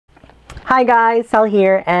Hi guys, Sal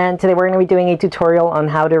here, and today we're going to be doing a tutorial on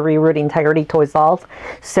how to reroot Integrity Toys dolls.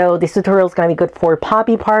 So this tutorial is going to be good for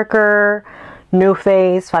Poppy Parker, New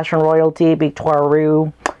Face, Fashion Royalty, Victoire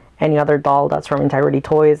Rue, any other doll that's from Integrity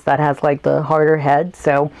Toys that has like the harder head.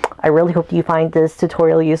 So I really hope you find this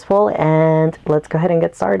tutorial useful, and let's go ahead and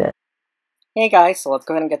get started. Hey guys, so let's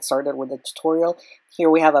go ahead and get started with the tutorial. Here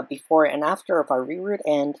we have a before and after of our reroot,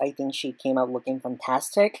 and I think she came out looking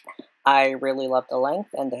fantastic. I really love the length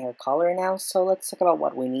and the hair color now, so let's talk about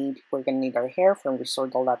what we need. We're going to need our hair from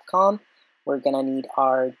resortdoll.com. We're going to need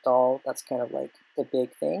our doll, that's kind of like the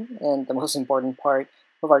big thing and the most important part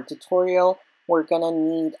of our tutorial. We're going to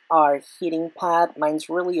need our heating pad. Mine's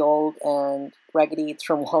really old and raggedy, it's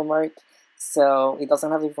from Walmart, so it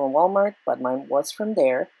doesn't have to be from Walmart, but mine was from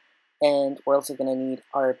there. And we're also going to need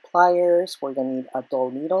our pliers, we're going to need a dull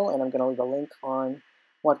needle, and I'm going to leave a link on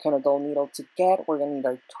what kind of dull needle to get. We're going to need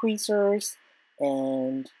our tweezers,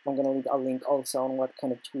 and I'm going to leave a link also on what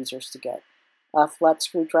kind of tweezers to get. A flat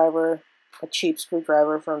screwdriver, a cheap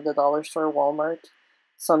screwdriver from the dollar store, Walmart.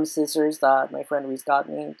 Some scissors that my friend Reese got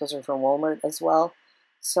me, those are from Walmart as well.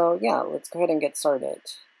 So yeah, let's go ahead and get started.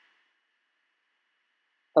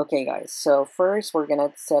 Okay guys, so first we're going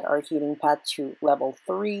to set our heating pad to level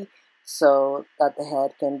 3. So that the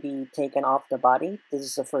head can be taken off the body. This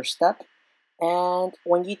is the first step. And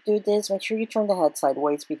when you do this, make sure you turn the head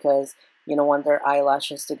sideways because you don't want their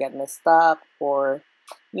eyelashes to get messed up or,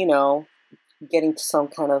 you know, get into some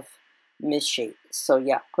kind of misshape. So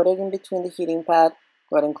yeah, put it in between the heating pad.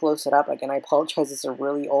 Go ahead and close it up. Again, I apologize, it's a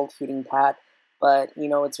really old heating pad, but you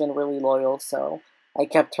know, it's been really loyal, so I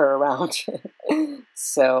kept her around.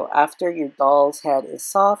 So after your doll's head is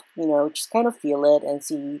soft, you know, just kind of feel it and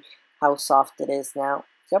see how soft it is now.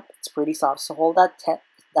 Yep, it's pretty soft. So hold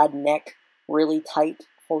that neck really tight.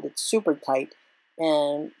 Hold it super tight,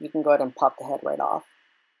 and you can go ahead and pop the head right off.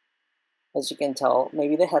 As you can tell,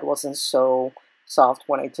 maybe the head wasn't so soft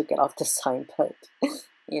when I took it off this time, but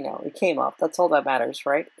you know, it came off. That's all that matters,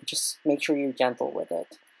 right? Just make sure you're gentle with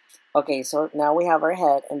it. Okay, so now we have our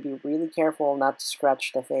head, and be really careful not to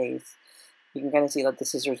scratch the face. You can kind of see that the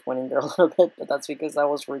scissors went in there a little bit, but that's because I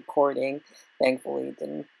was recording. Thankfully, it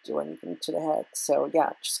didn't do anything to the head. So yeah,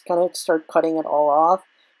 just kind of start cutting it all off.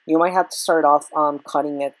 You might have to start off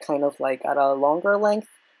cutting it kind of like at a longer length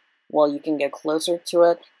while you can get closer to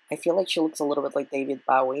it. I feel like she looks a little bit like David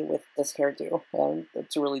Bowie with this hairdo, and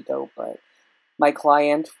it's really dope, but my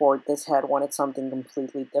client for this head wanted something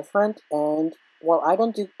completely different, and well, I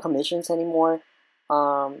don't do commissions anymore.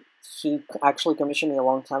 He actually commissioned me a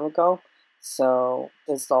long time ago. So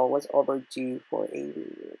this doll was overdue for a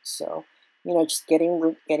reroot. So, you know, just getting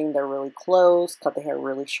there really close, cut the hair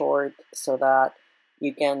really short so that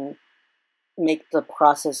you can make the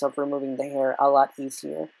process of removing the hair a lot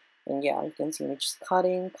easier. And yeah, you can see me just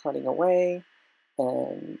cutting away,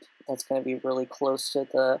 and that's going to be really close to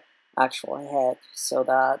the actual head so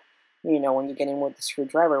that, you know, when you get in with the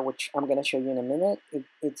screwdriver, which I'm going to show you in a minute,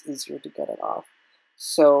 it's easier to get it off.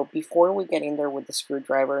 So before we get in there with the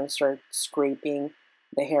screwdriver and start scraping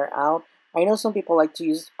the hair out, I know some people like to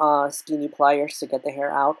use skinny pliers to get the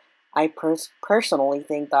hair out. I personally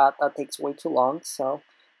think that takes way too long, so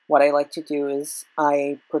what I like to do is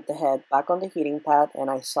I put the head back on the heating pad and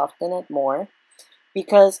I soften it more.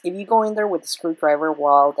 Because if you go in there with the screwdriver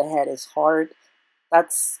while the head is hard,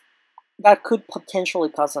 that could potentially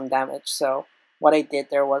cause some damage. So what I did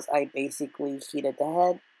there was I basically heated the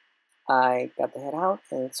head. I got the head out,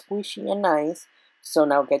 and it's squishy and nice. So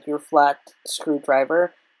now get your flat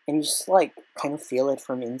screwdriver and just like kind of feel it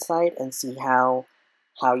from inside and see how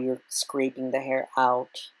you're scraping the hair out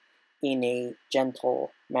in a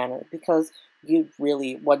gentle manner, because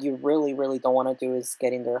what you really don't want to do is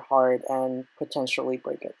get in there hard and potentially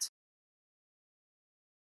break it.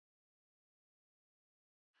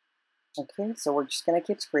 Okay, so we're just gonna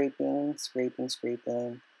keep scraping,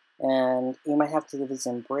 and you might have to do this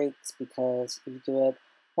in breaks because if you do it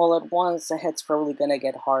all at once, the head's probably gonna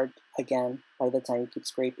get hard again by the time you keep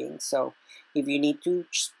scraping. So if you need to,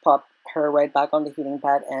 just pop her right back on the heating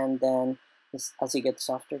pad, and then as you get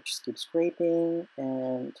softer, just keep scraping,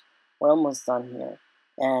 and we're almost done here.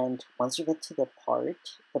 And once you get to the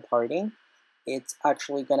parting, it's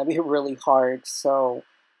actually gonna be really hard. So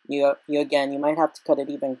you might have to cut it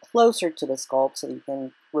even closer to the scalp so you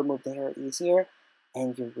can remove the hair easier,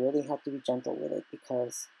 and you really have to be gentle with it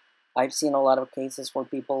because I've seen a lot of cases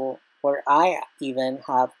where I even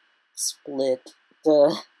have split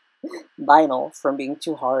the vinyl from being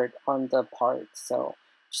too hard on the part. So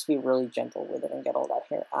just be really gentle with it and get all that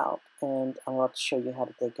hair out, and I'm about to show you how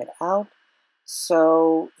to take it out.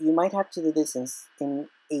 So you might have to do this in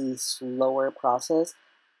a slower process.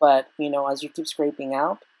 But you know, as you keep scraping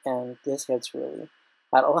out, and this head's really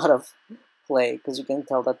had a lot of play, because you can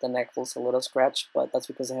tell that the neck was a little scratched, but that's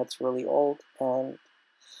because the head's really old. And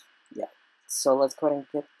yeah, so let's go ahead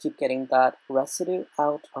and keep getting that residue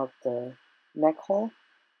out of the neck hole,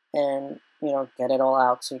 and you know, get it all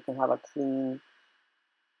out so you can have a clean,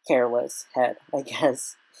 careless head, I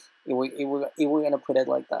guess. If we're gonna put it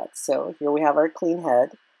like that. So here we have our clean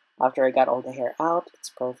head. After I got all the hair out, it's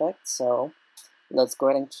perfect. So let's go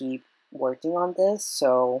ahead and keep working on this.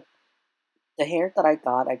 So the hair that I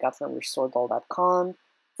got from restoredoll.com,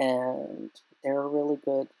 and they're a really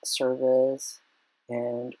good service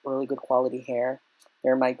and really good quality hair.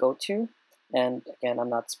 They're my go-to. And again, I'm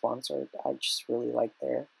not sponsored. I just really like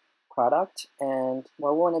their product. And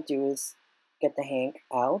what we want to do is get the hank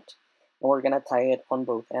out, and we're going to tie it on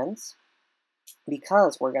both ends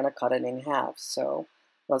because we're going to cut it in half. So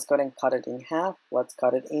let's go ahead and cut it in half. Let's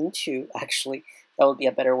cut it in two. Actually, that would be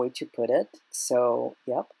a better way to put it. So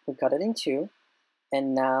yep, we cut it in two.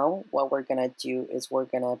 And now what we're going to do is we're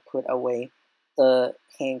going to put away the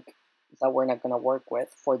hank that we're not going to work with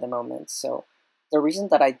for the moment. So the reason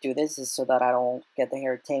that I do this is so that I don't get the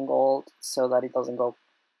hair tangled, so that it doesn't go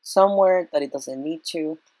somewhere that it doesn't need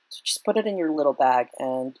to. So just put it in your little bag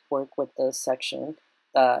and work with the section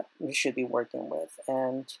that you should be working with.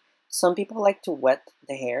 And some people like to wet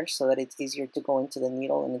the hair so that it's easier to go into the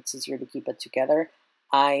needle and it's easier to keep it together.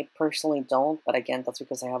 I personally don't, but again, that's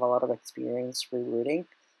because I have a lot of experience rerooting.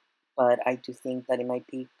 But I do think that it might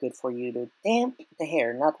be good for you to damp the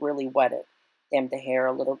hair, not really wet it. Damp the hair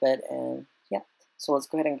a little bit, and yeah. So let's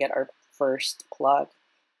go ahead and get our first plug.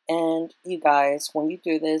 And you guys, when you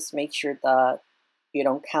do this, make sure that you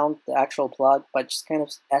don't count the actual plug, but just kind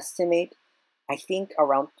of estimate. I think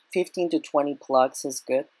around 15 to 20 plugs is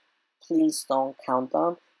good. Please don't count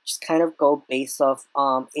them. Just kind of go based off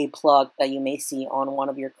a plug that you may see on one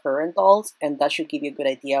of your current dolls, and that should give you a good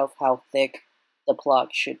idea of how thick the plug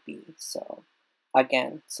should be. So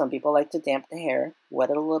again, some people like to damp the hair, wet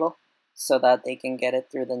it a little, so that they can get it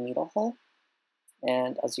through the needle hole.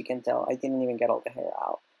 And as you can tell, I didn't even get all the hair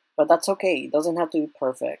out. But that's okay, it doesn't have to be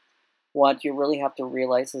perfect. What you really have to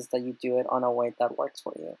realize is that you do it on a way that works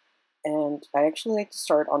for you. And I actually like to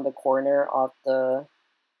start on the corner of the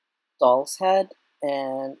doll's head,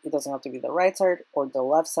 and it doesn't have to be the right side or the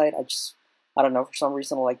left side. I don't know, for some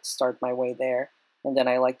reason I like to start my way there, and then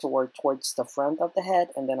I like to work towards the front of the head,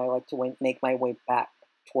 and then I like to make my way back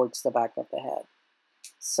towards the back of the head.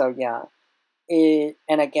 So yeah,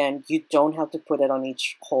 and again, you don't have to put it on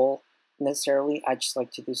each hole necessarily. I just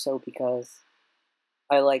like to do so because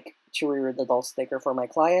I like to reroot the doll sticker for my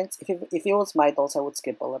clients. If it was my dolls, I would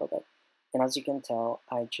skip a little bit. And as you can tell,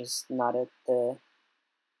 I just knotted the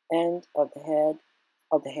end of the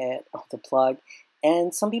head, of the plug.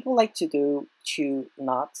 And some people like to do 2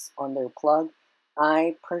 knots on their plug.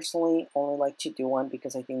 I personally only like to do 1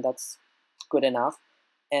 because I think that's good enough.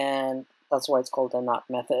 And that's why it's called the knot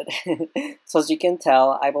method. So as you can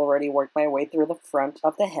tell, I've already worked my way through the front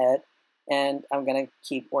of the head, and I'm gonna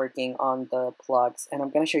keep working on the plugs, and I'm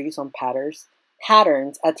gonna show you some patterns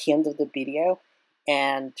at the end of the video,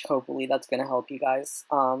 and hopefully that's gonna help you guys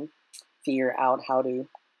figure out how to,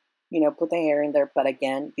 you know, put the hair in there. But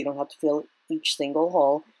again, you don't have to fill each single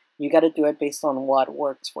hole. You got to do it based on what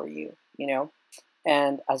works for you, you know.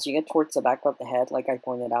 And as you get towards the back of the head, like I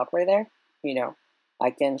pointed out right there, you know,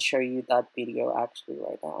 I can show you that video actually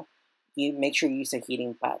right now. You make sure you use a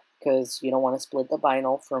heating pad because you don't want to split the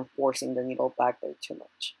vinyl from forcing the needle back there too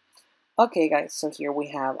much. Okay guys, so here we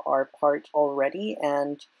have our part already,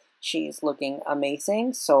 and she's looking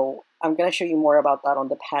amazing. So I'm going to show you more about that on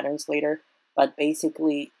the patterns later, but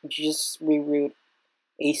basically just reroot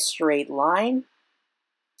a straight line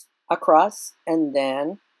across, and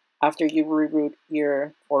then after you root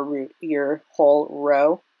your whole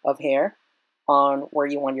row of hair on where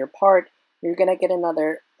you want your part, you're gonna get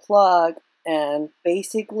another plug, and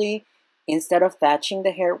basically instead of thatching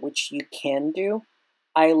the hair, which you can do,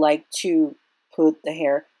 I like to put the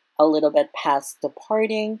hair a little bit past the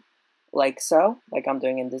parting, like so, like I'm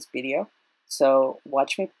doing in this video. So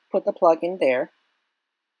watch me put the plug in there.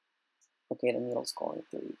 Okay, the needle's going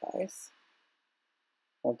through, you guys.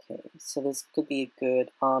 Okay, so this could be a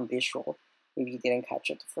good visual if you didn't catch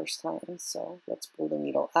it the first time. So let's pull the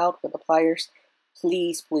needle out with the pliers.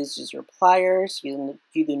 Please use your pliers. You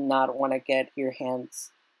do not want to get your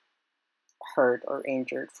hands hurt or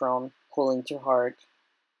injured from pulling too hard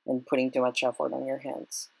and putting too much effort on your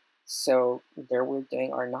hands. So there we're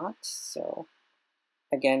doing our knots. So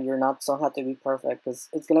again, your knots don't have to be perfect because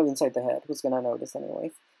it's going to be inside the head. Who's going to notice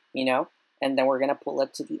anyway, you know? And then we're going to pull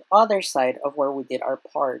it to the other side of where we did our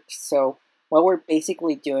part. So what we're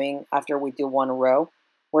basically doing after we do one row,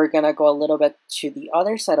 we're going to go a little bit to the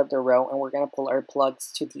other side of the row and we're going to pull our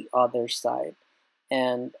plugs to the other side.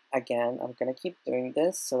 And again, I'm going to keep doing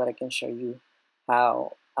this so that I can show you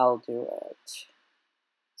how I'll do it.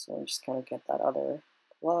 So I'm just going to get that other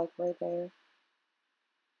plug right there.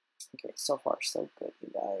 Okay, so far so good,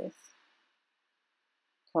 you guys.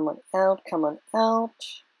 Come on out, come on out.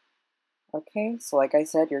 Okay, so like I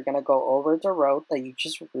said, you're going to go over the row that you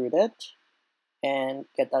just rooted and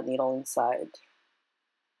get that needle inside.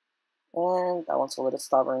 And that one's a little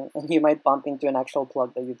stubborn, and you might bump into an actual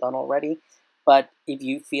plug that you've done already. But if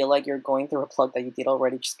you feel like you're going through a plug that you did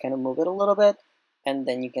already, just kind of move it a little bit, and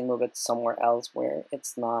then you can move it somewhere else where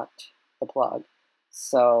it's not the plug.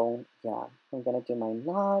 So yeah, I'm gonna do my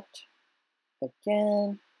knot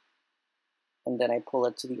again, and then I pull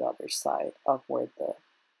it to the other side of where the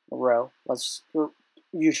row was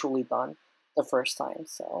usually done the first time.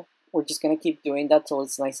 So we're just gonna keep doing that till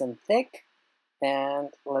it's nice and thick, and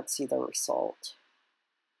let's see the result.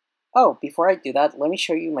 Oh, before I do that, let me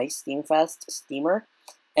show you my SteamFast steamer.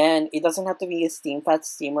 And it doesn't have to be a SteamFast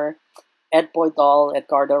steamer. Ed Boy Doll,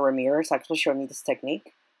 Edgardo Ramirez actually showed me this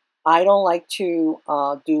technique. I don't like to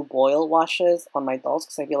do boil washes on my dolls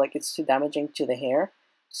because I feel like it's too damaging to the hair.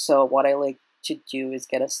 So what I like to do is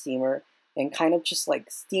get a steamer and kind of just like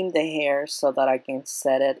steam the hair so that I can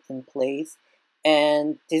set it in place.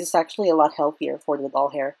 And this is actually a lot healthier for the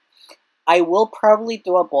doll hair. I will probably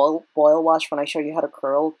do a boil wash when I show you how to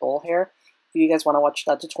curl doll hair. If you guys want to watch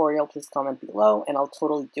that tutorial, please comment below and I'll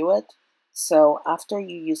totally do it. So after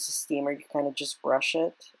you use the steamer, you kind of just brush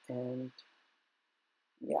it, and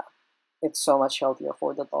yeah, it's so much healthier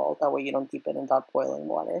for the doll. That way you don't dip it in that boiling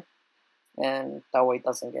water, and that way it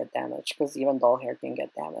doesn't get damaged, because even doll hair can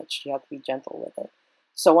get damaged. You have to be gentle with it.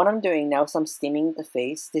 So what I'm doing now is I'm steaming the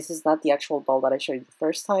face. This is not the actual doll that I showed you the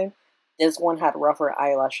first time. This one had rougher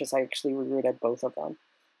eyelashes. I actually rerooted both of them.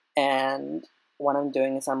 And what I'm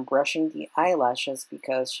doing is I'm brushing the eyelashes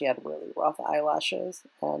because she had really rough eyelashes.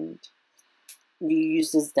 And you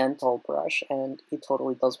use this dental brush and it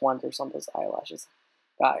totally does wonders on those eyelashes.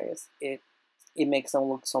 Guys, it makes them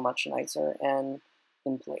look so much nicer and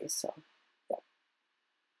in place. So, yeah.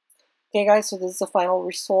 Okay, guys, so this is the final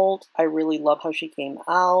result. I really love how she came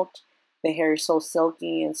out. The hair is so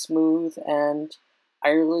silky and smooth, and I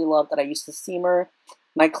really love that I used the steamer.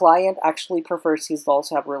 My client actually prefers his dolls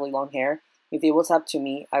to have really long hair. If it was up to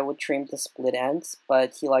me, I would trim the split ends,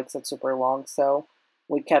 but he likes it super long, so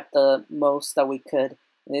we kept the most that we could,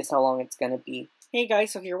 and this is how long it's going to be. Hey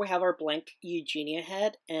guys, so here we have our blank Eugenia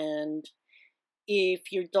head, and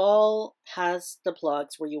if your doll has the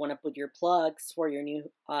plugs where you want to put your plugs for your new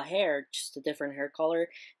hair, just a different hair color,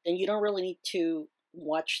 then you don't really need to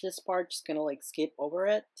watch this part, just gonna like skip over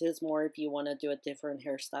it. This is more if you want to do a different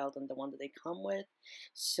hairstyle than the one that they come with.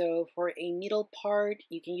 So for a needle part,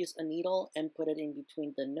 you can use a needle and put it in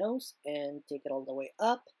between the nose and take it all the way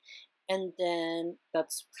up, and then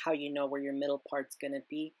that's how you know where your middle part's gonna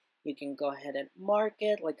be. You can go ahead and mark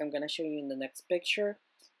it like I'm gonna show you in the next picture.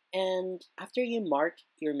 And after you mark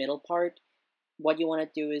your middle part, what you want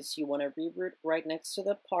to do is you want to reroot right next to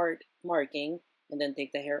the part marking, and then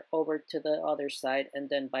take the hair over to the other side, and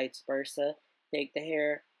then vice versa. Take the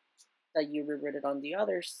hair that you rerooted on the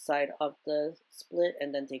other side of the split,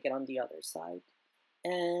 and then take it on the other side.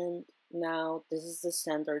 And now this is the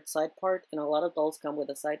standard side part, and a lot of dolls come with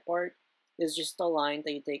a side part. It's just a line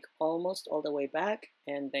that you take almost all the way back,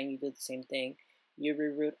 and then you do the same thing. You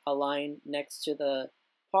reroot a line next to the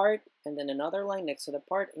part, and then another line next to the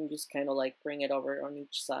part, and just kind of like bring it over on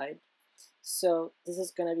each side. So this is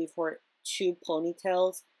going to be for 2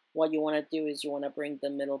 ponytails. What you want to do is you want to bring the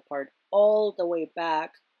middle part all the way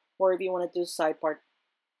back, or if you want to do side part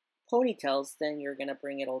ponytails, then you're going to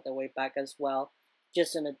bring it all the way back as well,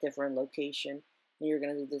 just in a different location, and you're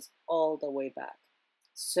going to do this all the way back.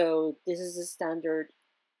 So this is the standard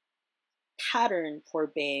pattern for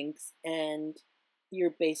bangs, and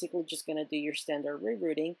you're basically just going to do your standard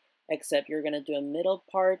rerooting, except you're going to do a middle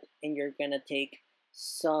part and you're going to take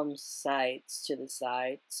some sides to the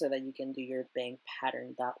side so that you can do your bang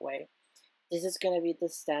pattern that way. This is going to be the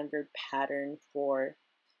standard pattern for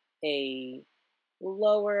a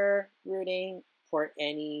lower rooting for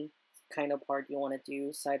any kind of part you want to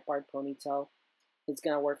do, side part, ponytail. It's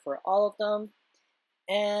going to work for all of them.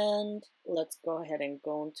 And let's go ahead and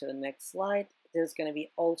go on to the next slide. There's going to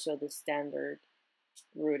be also the standard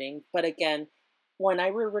rooting, but again, when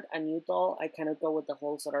I reroot a new doll, I kind of go with the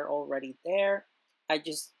holes that are already there. I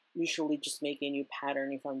just usually just make a new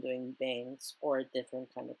pattern if I'm doing bangs or a different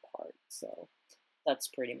kind of part. So that's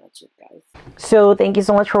pretty much it, guys. So thank you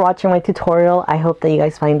so much for watching my tutorial. I hope that you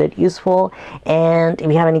guys find it useful. And if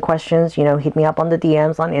you have any questions, you know, hit me up on the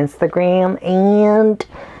DMs on Instagram. And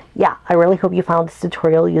yeah, I really hope you found this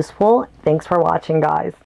tutorial useful. Thanks for watching, guys.